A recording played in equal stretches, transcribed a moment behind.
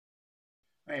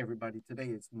Hi, everybody. Today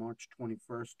is March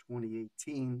 21st,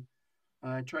 2018.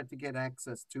 I tried to get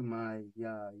access to my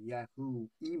Yahoo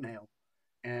email,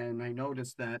 and I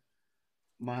noticed that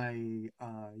my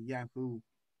Yahoo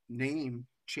name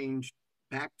changed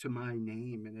back to my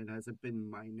name, and it hasn't been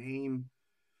my name.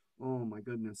 Oh my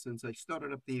goodness, since I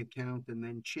started up the account and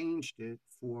then changed it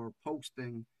for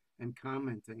posting and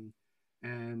commenting,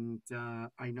 and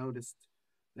I noticed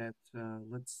that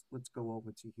let's go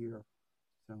over to here.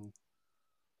 So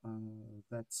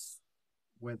that's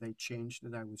where they changed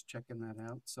it. I was checking that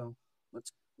out. So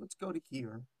let's go to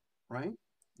here, right?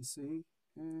 You see,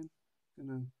 and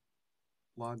gonna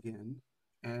log in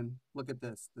and look at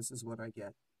this. This is what I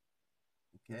get.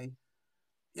 Okay.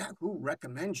 Yahoo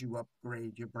recommends you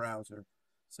upgrade your browser.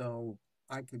 So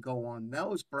I could go on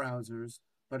those browsers,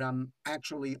 but I'm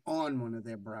actually on one of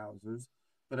their browsers,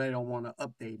 but I don't want to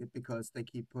update it because they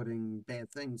keep putting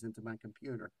bad things into my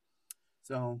computer.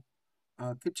 So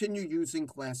continue using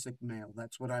classic mail.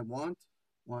 That's what I want.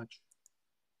 Watch.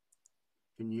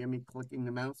 Can you hear me clicking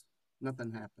the mouse?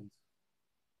 Nothing happens.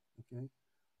 Okay.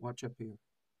 Watch up here.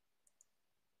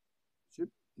 Shoot.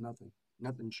 Nothing.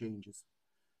 Nothing changes.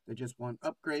 They just want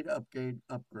upgrade, upgrade,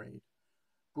 upgrade.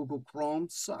 Google Chrome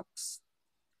sucks.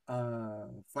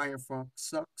 Firefox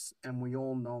sucks. And we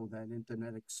all know that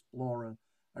Internet Explorer,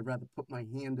 I'd rather put my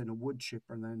hand in a wood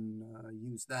chipper than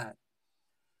use that.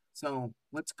 So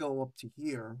let's go up to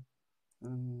here.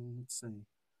 Let's see.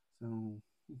 So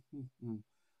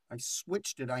I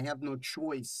switched it. I have no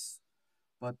choice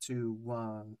but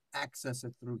to access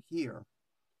it through here.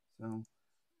 So I'm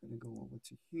going to go over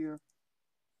to here.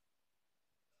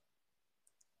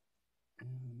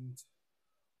 And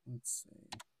let's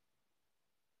see.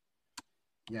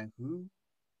 Yahoo.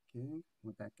 Okay,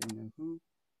 we're back in Yahoo.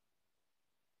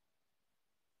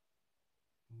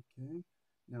 Okay,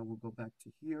 now we'll go back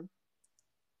to here.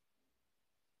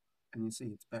 And you see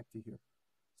it's back to here.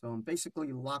 So I'm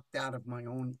basically locked out of my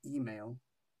own email.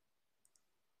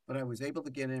 But I was able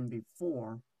to get in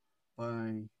before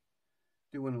by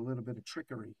doing a little bit of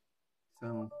trickery.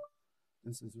 So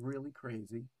this is really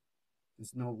crazy.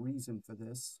 There's no reason for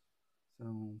this.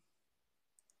 So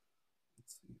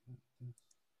let's see.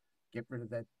 Get rid of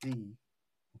that D.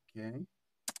 Okay.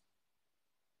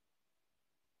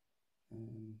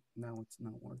 And now it's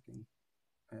not working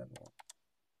at all.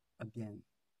 Again.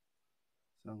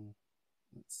 So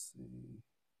let's see.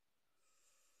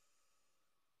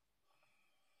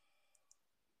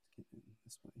 Let's get in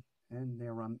this way. And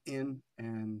there I'm in,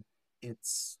 and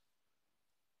it's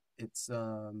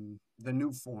the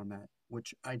new format,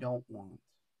 which I don't want.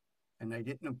 And I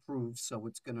didn't approve, so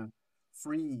it's going to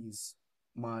freeze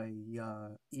my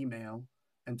email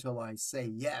until I say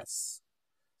yes.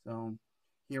 So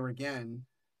here again,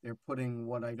 they're putting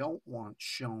what I don't want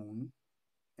shown.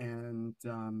 And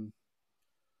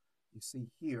you see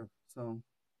here. So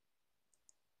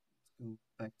let's go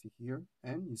back to here.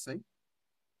 And you see,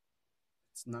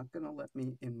 it's not going to let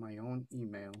me in my own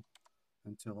email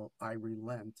until I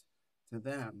relent to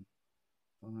them.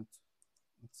 But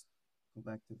let's go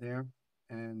back to there.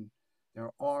 And there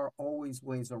are always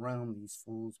ways around these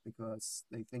fools because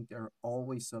they think they're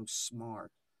always so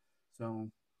smart.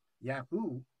 So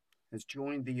Yahoo has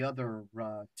joined the other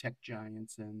tech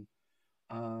giants, and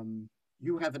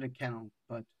you have an account,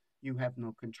 but you have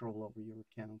no control over your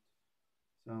account.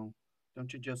 So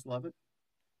don't you just love it?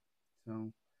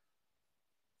 So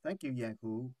thank you,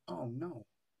 Yahoo. Oh no,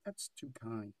 that's too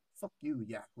kind. Fuck you,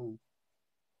 Yahoo.